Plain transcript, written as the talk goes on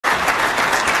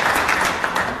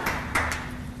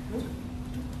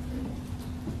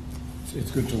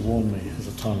it's good to warn me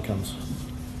as the time comes.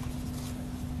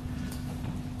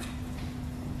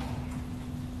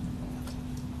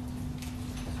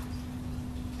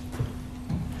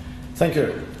 Thank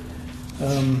you.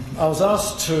 I was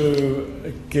asked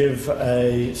to give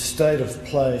a statement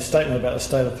about the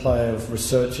state of play of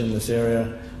research in this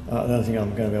area. I don't think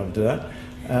I'm going to be able to do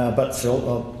that, but still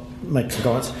I'll make some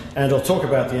comments, and I'll talk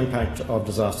about the impact of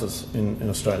disasters in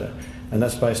Australia. And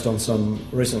that's based on some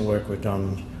recent work we've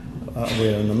done,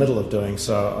 we're in the middle of doing,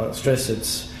 so I stress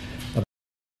it's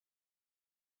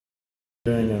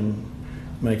doing and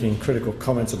making critical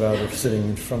comments about it sitting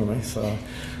in front of me. So.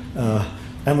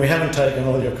 And we haven't taken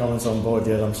all your comments on board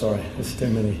yet, I'm sorry, there's too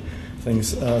many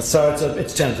things. So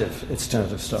it's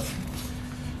tentative stuff.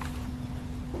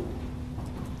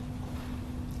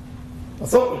 I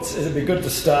thought it'd be good to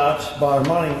start by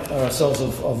reminding ourselves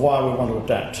of why we want to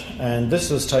adapt. And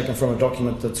this is taken from a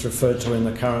document that's referred to in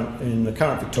the current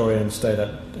Victorian State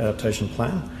Adaptation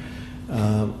Plan.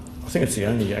 I think it's the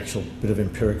only actual bit of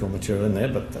empirical material in there,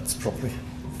 but that's probably...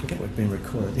 I forget we've been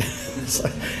recorded. So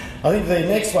I think the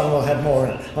next one will have more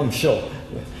in it, I'm sure.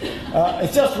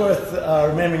 It's just worth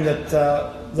remembering that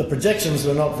the projections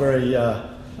were not very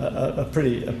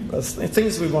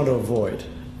things we want to avoid,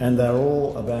 and they're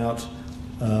all about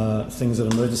things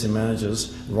that emergency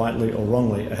managers, rightly or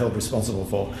wrongly, are held responsible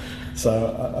for.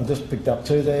 So I just picked up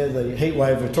two there. The heat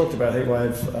wave, we talked about heat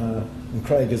wave, and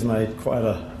Craig has made quite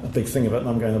a big thing of it, and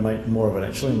I'm going to make more of it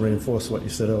actually and reinforce what you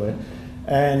said earlier.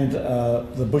 And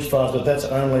the bushfires, but that's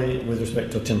only with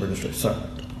respect to the timber industry. So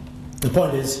the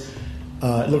point is,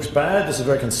 it looks bad. This is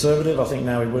very conservative. I think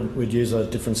now we'd use a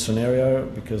different scenario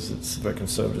because it's very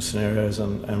conservative scenarios,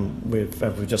 and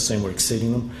we've just seen we're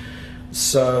exceeding them.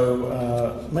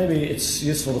 So maybe it's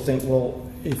useful to think, well,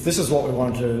 if this is what we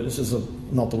want to do, this is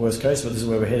not the worst case, but this is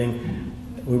where we're heading,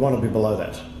 we want to be below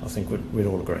that. I think we'd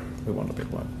all agree. We want to be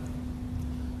below.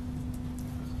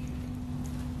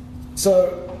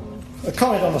 So, a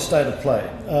comment on the state of play.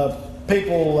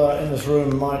 People in this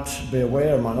room might be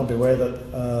aware, or might not be aware, that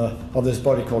of this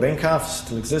body called NCAF,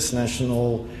 still exists,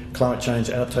 National Climate Change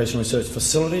Adaptation Research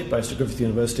Facility, based at Griffith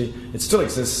University. It still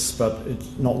exists, but it's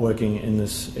not working in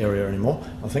this area anymore,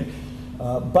 I think.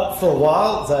 But for a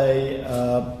while, they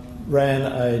ran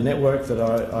a network that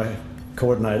I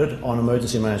coordinated on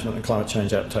emergency management and climate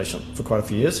change adaptation for quite a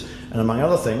few years, and among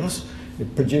other things,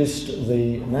 it produced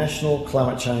the National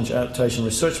Climate Change Adaptation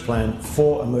Research Plan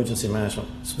for emergency management,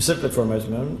 specifically for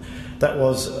emergency management. That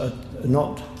was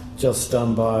not just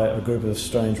done by a group of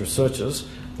strange researchers,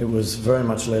 it was very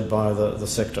much led by the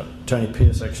sector. Tony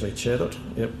Pearce actually chaired it,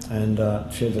 and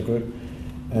chaired the group.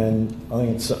 And I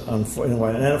think it's, in a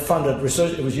way, and it funded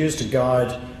research. It was used to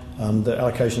guide the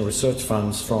allocation of research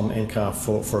funds from NCAF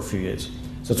for a few years.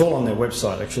 So it's all on their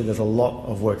website, actually. There's a lot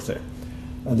of work there.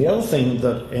 And the other thing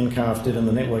that NCAF did in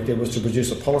the network there was to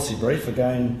produce a policy brief,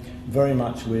 again, very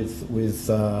much with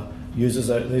users.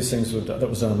 These things that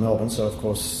was done in Melbourne, so of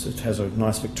course it has a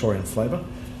nice Victorian flavour,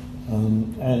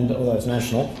 and although it's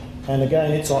national. And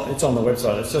again, it's on the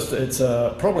website. It's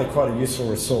probably quite a useful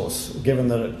resource, given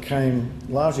that it came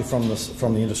largely from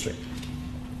the industry,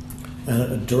 and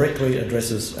it directly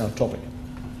addresses our topic.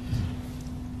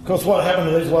 Of course, what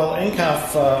happened to these? Well,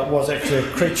 NCAF was actually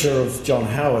a creature of John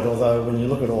Howard, although when you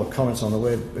look at all the comments on the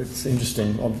web, it's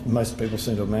interesting. Most people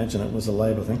seem to imagine it was a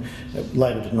Labor thing.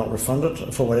 Labor did not refund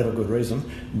it for whatever good reason,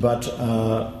 but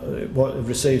it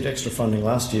received extra funding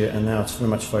last year, and now it's very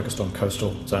much focused on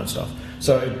coastal zone stuff.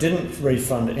 So it didn't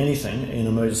refund anything in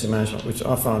emergency management, which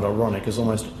I find ironic, as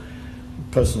almost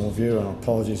personal view, and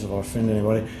apologies if I offend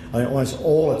anybody. I think almost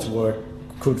all its work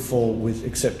could fall with,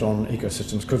 except on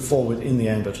ecosystems, could fall within the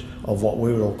ambit of what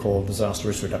we would all call disaster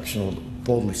risk reduction,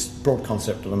 or broad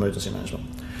concept of emergency management.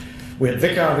 We had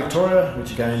VICAR in Victoria,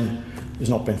 which again is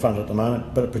not being funded at the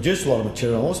moment, but it produced a lot of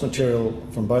material. All this material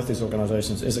from both these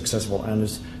organisations is accessible, and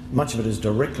much of it is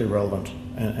directly relevant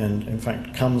and in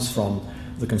fact comes from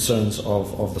the concerns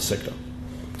of the sector.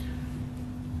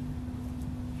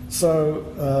 So,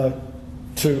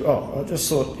 I just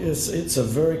thought it's a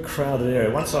very crowded area.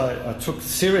 Once I took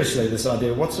seriously this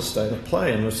idea, what's the state of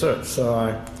play in research? So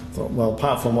I thought, well,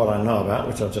 apart from what I know about,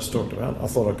 which I've just talked about, I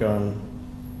thought I'd go and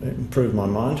improve my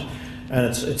mind. And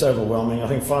it's overwhelming. I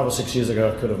think 5 or 6 years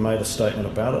ago I could have made a statement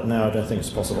about it. Now I don't think it's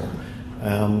possible.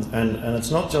 And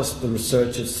it's not just the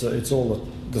research, it's all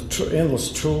the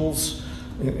endless tools,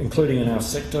 including in our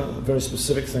sector, very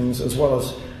specific things, as well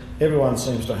as everyone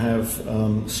seems to have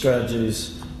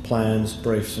strategies, plans,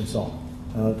 briefs, and so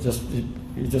on.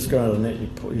 You just go on the net,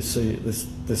 you see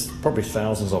there's probably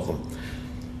thousands of them.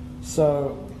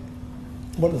 So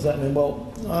What does that mean?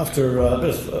 Well, after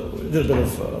did a bit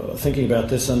of thinking about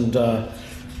this and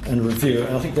review,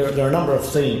 and I think there are a number of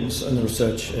themes in the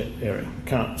research area.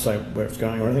 Can't say where it's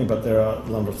going or anything, but there are a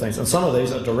number of things, and some of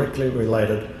these are directly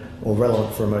related or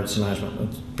relevant for emergency management.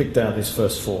 I've picked out these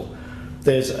first four.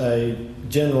 There's a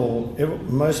general,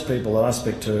 most people that I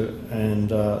speak to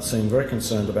and seem very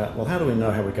concerned about, well, how do we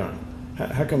know how we're going?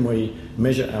 How can we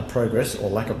measure our progress or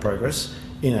lack of progress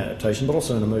in adaptation, but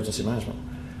also in emergency management,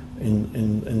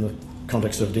 in the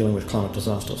context of dealing with climate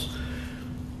disasters?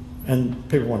 And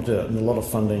people want to do that, and a lot of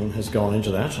funding has gone into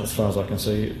that, as far as I can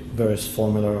see, various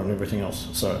formula and everything else.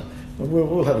 So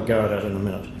we'll have a go at that in a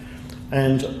minute.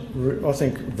 And I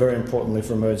think very importantly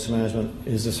for emergency management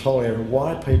is this whole area of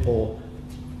why people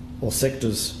or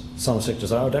sectors, some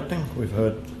sectors are adapting. We've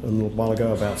heard a little while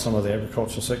ago about some of the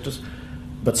agricultural sectors,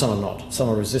 but some are not. Some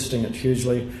are resisting it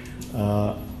hugely.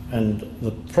 And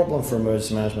the problem for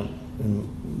emergency management,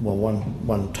 well,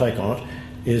 one take on it,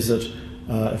 is that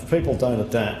if people don't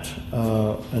adapt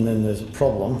and then there's a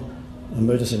problem,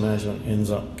 emergency management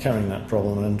ends up carrying that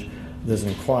problem, and there's an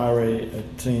inquiry.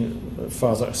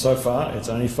 So far, it's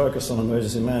only focused on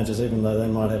emergency managers, even though they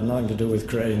might have nothing to do with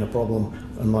creating the problem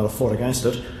and might have fought against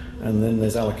it. And then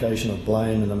there's allocation of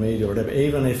blame in the media or whatever,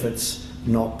 even if it's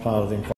not part of the inquiry.